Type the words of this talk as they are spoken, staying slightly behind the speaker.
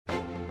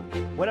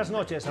Buenas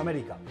noches,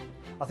 América.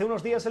 Hace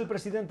unos días el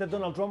presidente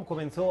Donald Trump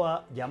comenzó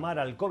a llamar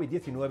al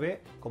COVID-19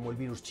 como el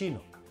virus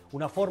chino,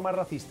 una forma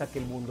racista que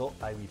el mundo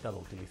ha evitado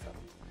utilizar.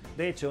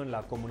 De hecho, en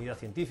la comunidad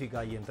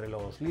científica y entre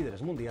los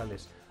líderes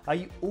mundiales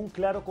hay un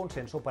claro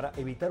consenso para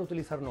evitar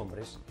utilizar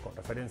nombres con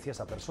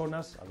referencias a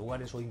personas, a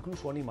lugares o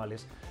incluso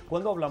animales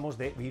cuando hablamos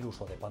de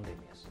virus o de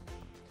pandemias.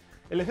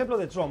 El ejemplo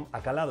de Trump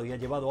ha calado y ha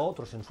llevado a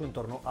otros en su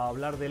entorno a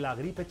hablar de la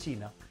gripe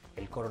china,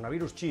 el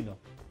coronavirus chino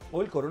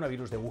o el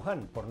coronavirus de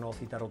Wuhan, por no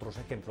citar otros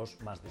ejemplos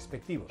más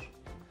despectivos.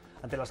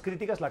 Ante las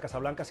críticas, la Casa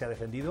Blanca se ha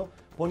defendido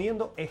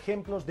poniendo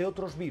ejemplos de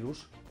otros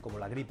virus, como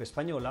la gripe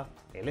española,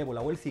 el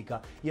ébola o el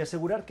Zika, y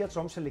asegurar que a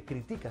Trump se le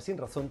critica sin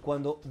razón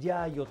cuando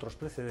ya hay otros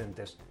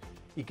precedentes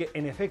y que,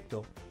 en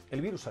efecto,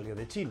 el virus salió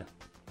de China.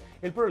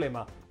 El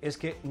problema es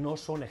que no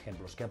son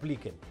ejemplos que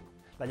apliquen.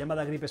 La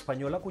llamada gripe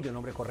española, cuyo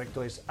nombre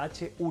correcto es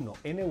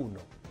H1N1,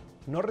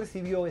 no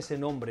recibió ese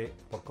nombre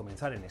por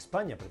comenzar en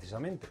España,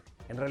 precisamente.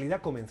 En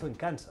realidad comenzó en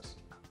Kansas.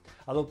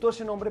 Adoptó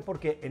ese nombre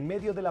porque, en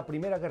medio de la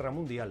Primera Guerra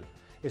Mundial,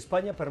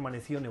 España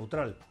permaneció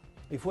neutral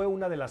y fue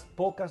una de las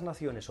pocas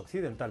naciones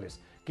occidentales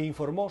que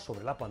informó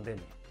sobre la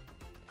pandemia.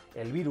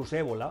 El virus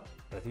ébola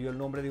recibió el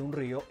nombre de un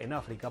río en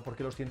África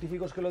porque los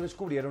científicos que lo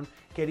descubrieron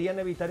querían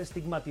evitar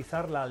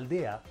estigmatizar la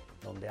aldea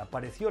donde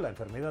apareció la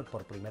enfermedad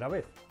por primera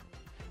vez.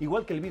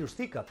 Igual que el virus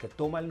Zika, que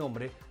toma el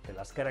nombre de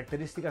las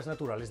características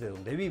naturales de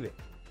donde vive,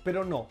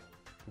 pero no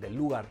del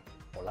lugar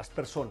o las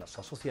personas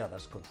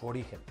asociadas con su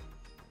origen.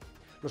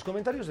 Los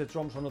comentarios de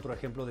Trump son otro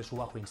ejemplo de su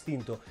bajo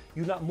instinto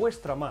y una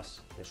muestra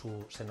más de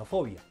su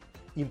xenofobia,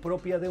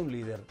 impropia de un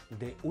líder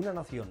de una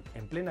nación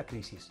en plena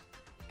crisis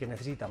que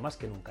necesita más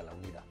que nunca la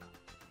unidad.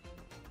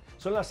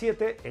 Son las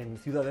 7 en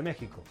Ciudad de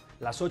México,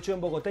 las 8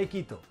 en Bogotá y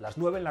Quito, las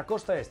 9 en la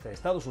costa este de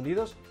Estados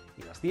Unidos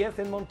y las 10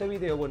 en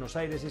Montevideo, Buenos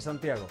Aires y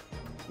Santiago.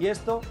 Y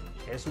esto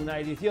es una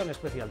edición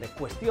especial de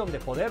Cuestión de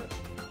Poder.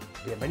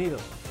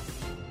 Bienvenidos.